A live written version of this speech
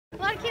A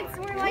lot of kids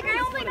were like, I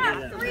only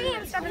got 3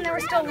 and stuff, and they were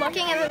still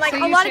looking, and like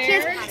so a lot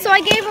shared? Of kids. So I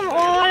gave them a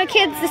lot of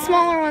kids the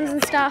smaller ones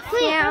and stuff.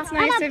 Yeah, that's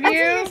nice of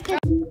you.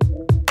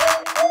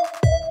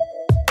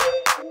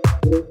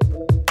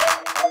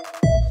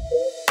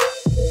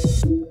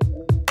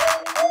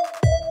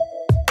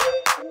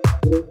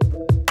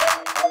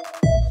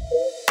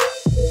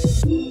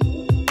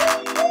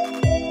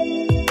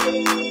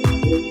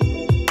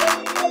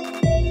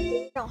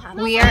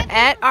 We are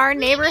at our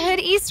neighborhood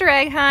Easter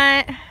egg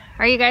hunt.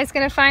 Are you guys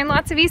gonna find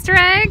lots of Easter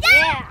eggs?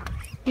 Yeah.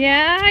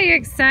 Yeah, are you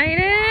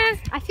excited?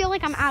 I feel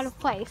like I'm out of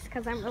place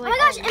because I'm really. Oh my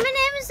gosh,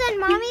 M&M's and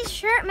Mommy's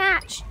shirt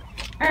match.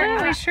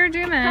 Oh, we sure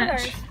do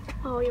match.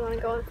 Oh, you want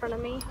to go in front of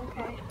me?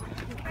 Okay.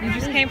 You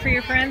just came for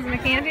your friends and the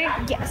candy?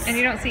 Yes. And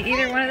you don't see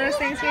either one of those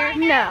things here?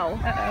 No.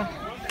 Uh-oh.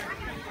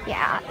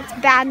 Yeah, it's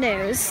bad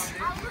news.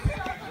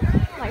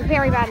 Like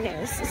very bad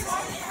news.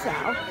 So,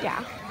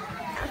 yeah.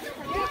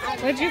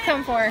 What'd you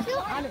come for? I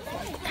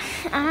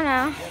don't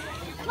know.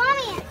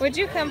 Mommy. What'd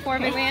you come for,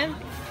 big man?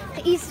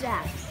 The Easter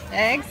eggs.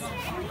 Eggs?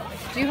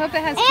 Do you hope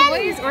it has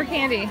toys or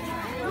candy?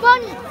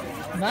 Money.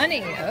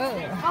 Money, oh.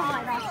 Oh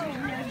my gosh.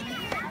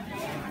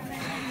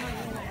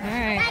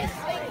 Alright.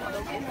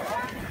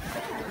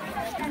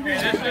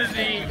 This is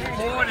the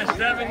 4 to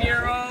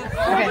 7-year-old.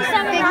 Okay.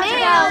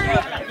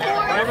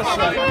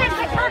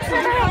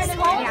 Big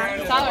man.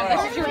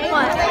 This is your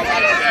one.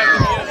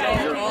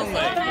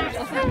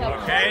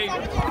 Okay.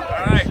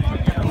 Alright.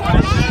 4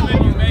 to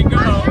 7, you may go.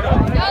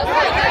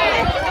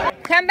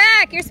 Come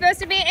back. You're supposed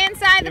to be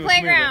inside the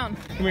playground.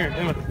 Come here,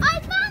 Emma. I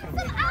found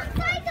some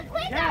outside the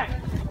playground.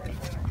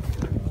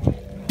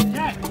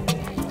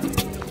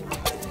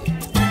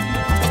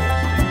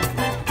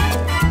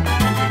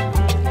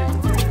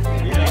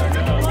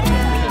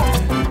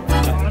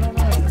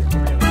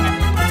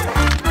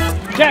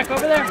 Jack,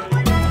 over there.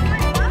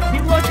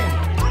 Keep looking.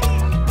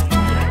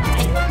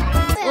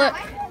 Look.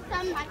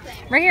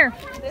 Right here.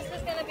 This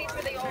is going to be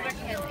for the older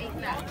kids. Eat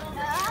that.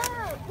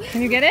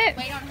 Can you get it?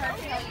 Wait on her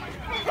to tell you.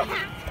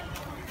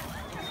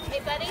 Hey,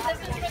 buddy, this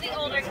is for the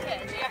older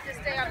kids. You have to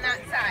stay on that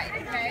side,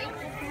 okay?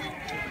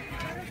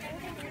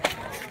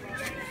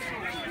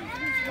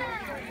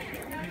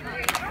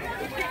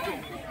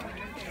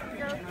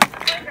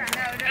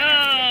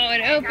 Oh,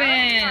 it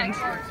opened.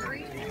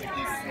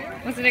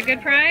 Was it a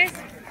good prize?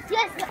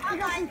 Yes, I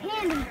got some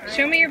candy.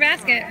 Show me your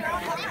basket.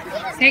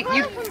 Hey,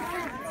 you.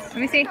 Let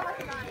me see.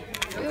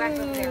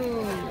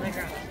 Ooh.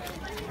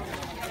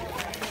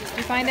 Did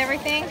you find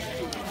everything?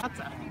 Lots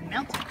of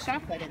melted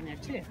chocolate in there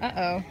too.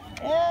 Uh-oh.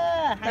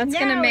 Yeah, That's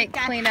going to make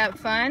cleanup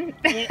fun.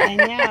 I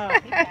know.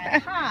 It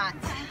got hot.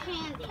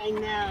 I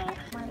know.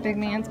 Big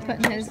man's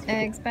putting his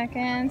eggs back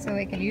in so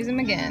we can use them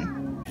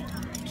again.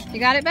 You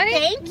got it, buddy?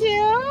 Thank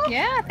you.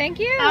 Yeah, thank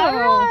you. All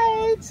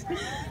right.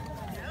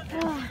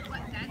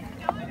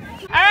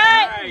 All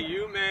right,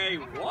 you may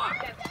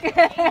walk.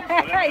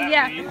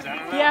 Yeah. Means, I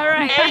don't know. Yeah,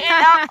 right.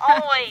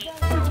 Always.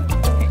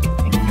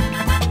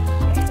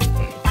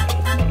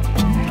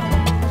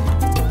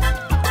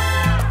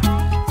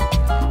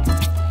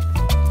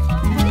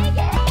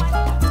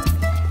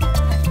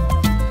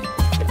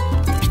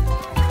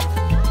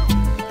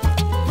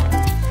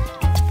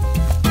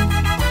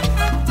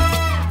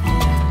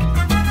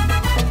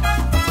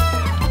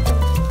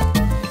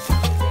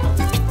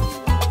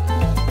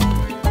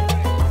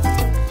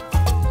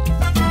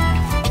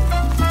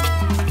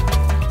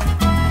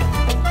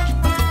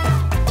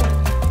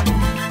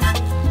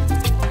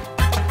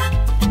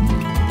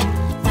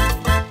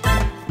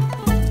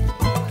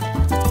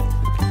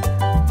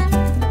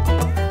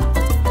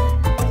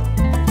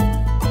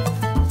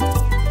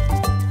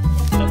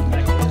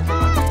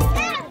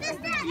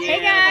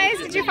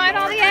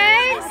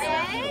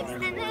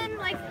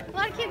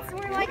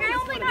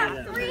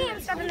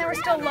 And they were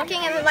still looking,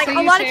 and like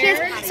a lot of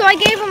kids. So I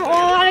gave them a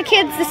lot of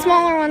kids the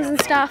smaller ones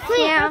and stuff.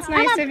 Yeah, that's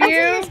nice of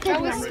you.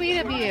 That was sweet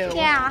of you.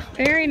 Yeah.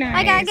 Very nice.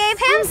 Like I gave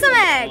him some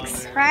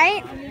eggs,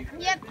 right?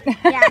 Yep.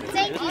 Yeah.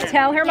 Thank you.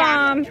 Tell her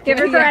mom. Give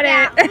her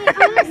credit.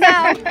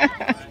 No.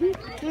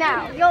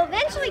 No. You'll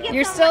eventually get.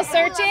 You're still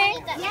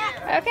searching?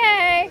 Yeah.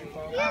 Okay.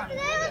 Yes.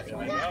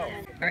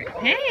 All right.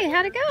 Hey,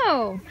 how'd it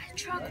go?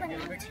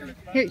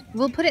 Here,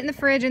 we'll put it in the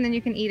fridge and then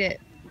you can eat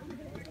it.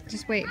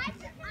 Just wait.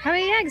 How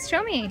many eggs?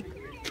 Show me.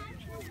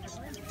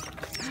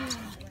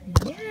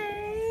 Yay!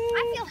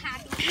 I feel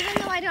happy,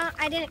 even though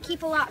I didn't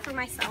keep a lot for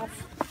myself.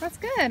 That's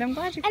good. I'm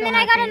glad you feel And then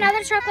happy. I got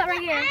another chocolate right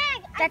here.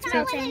 That's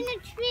melting.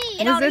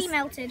 It already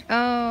melted.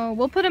 Oh,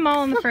 we'll put them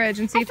all in the fridge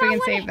and see if we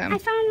can save them. I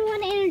found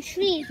one in a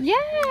tree.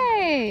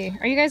 Yay!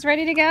 Are you guys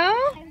ready to go?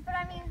 But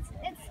I mean,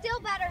 it's still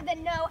better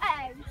than no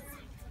eggs.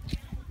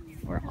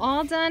 We're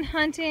all done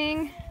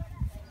hunting.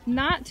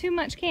 Not too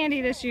much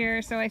candy this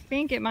year, so I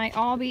think it might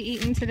all be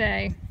eaten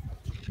today.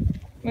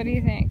 What do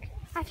you think?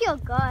 I feel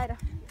good.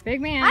 Big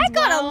man. I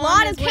got a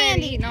lot of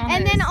candy,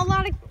 and then a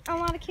lot of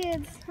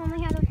kids only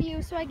had a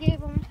few, so I gave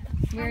them.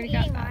 We already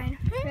got mine.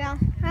 Well,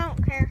 I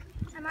don't care.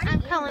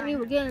 I'm telling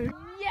you again.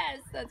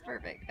 Yes, that's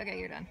perfect. Okay,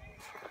 you're done.